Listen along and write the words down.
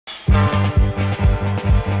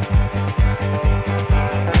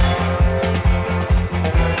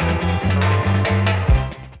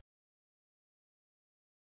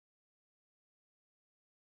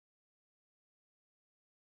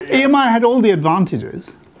EMI had all the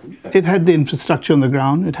advantages. It had the infrastructure on the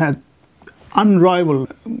ground. It had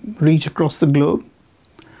unrivaled reach across the globe.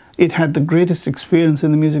 It had the greatest experience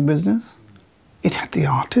in the music business. It had the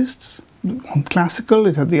artists on classical.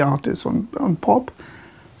 It had the artists on pop.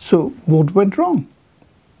 So what went wrong?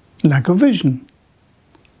 Lack of vision.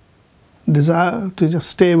 Desire to just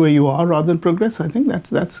stay where you are rather than progress. I think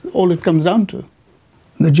that's all it comes down to.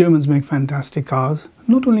 The Germans make fantastic cars.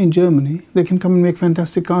 Not only in Germany, they can come and make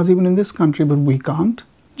fantastic cars even in this country, but we can't.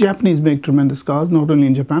 Japanese make tremendous cars, not only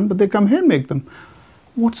in Japan, but they come here and make them.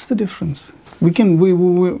 What's the difference? We can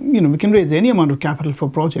raise any amount of capital for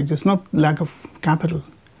projects. It's not lack of capital.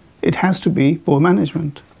 It has to be poor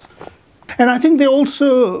management. And I think they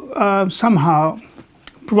also somehow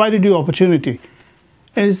provided you opportunity.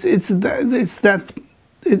 And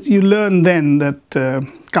you learn then that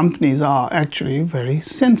companies are actually very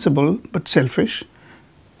sensible but selfish.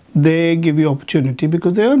 They give you opportunity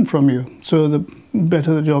because they earn from you. So the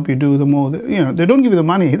better the job you do, the more, they don't give you the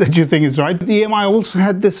money that you think is right. The EMI also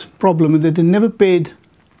had this problem that they never paid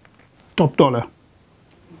top dollar.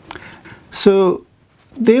 So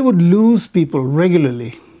they would lose people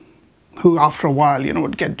regularly who after a while,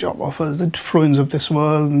 would get job offers. The Fruins of this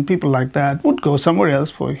world and people like that would go somewhere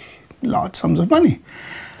else for large sums of money.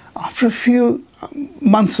 After a few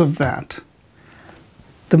months of that,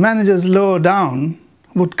 the managers lower down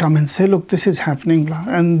would come and say, look, this is happening,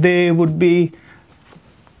 and they would be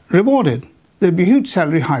rewarded. There'd be huge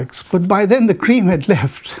salary hikes, but by then the cream had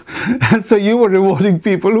left. So you were rewarding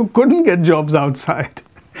people who couldn't get jobs outside,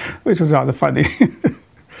 which was rather funny.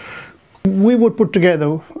 We would put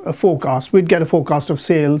together a forecast. We'd get a forecast of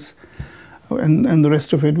sales, and the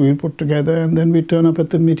rest of it we'd put together, and then we'd turn up at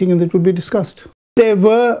the meeting and it would be discussed. They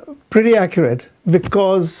were pretty accurate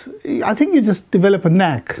because I think you just develop a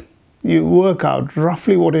knack. You work out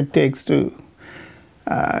roughly what it takes to...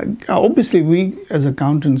 obviously, we as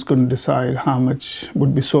accountants couldn't decide how much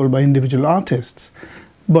would be sold by individual artists.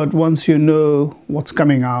 But once you know what's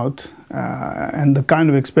coming out and the kind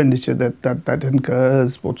of expenditure that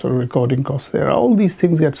incurs, what sort of recording costs there are, all these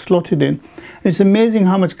things get slotted in. It's amazing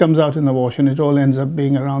how much comes out in the wash, and it all ends up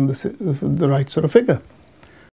being around the right sort of figure.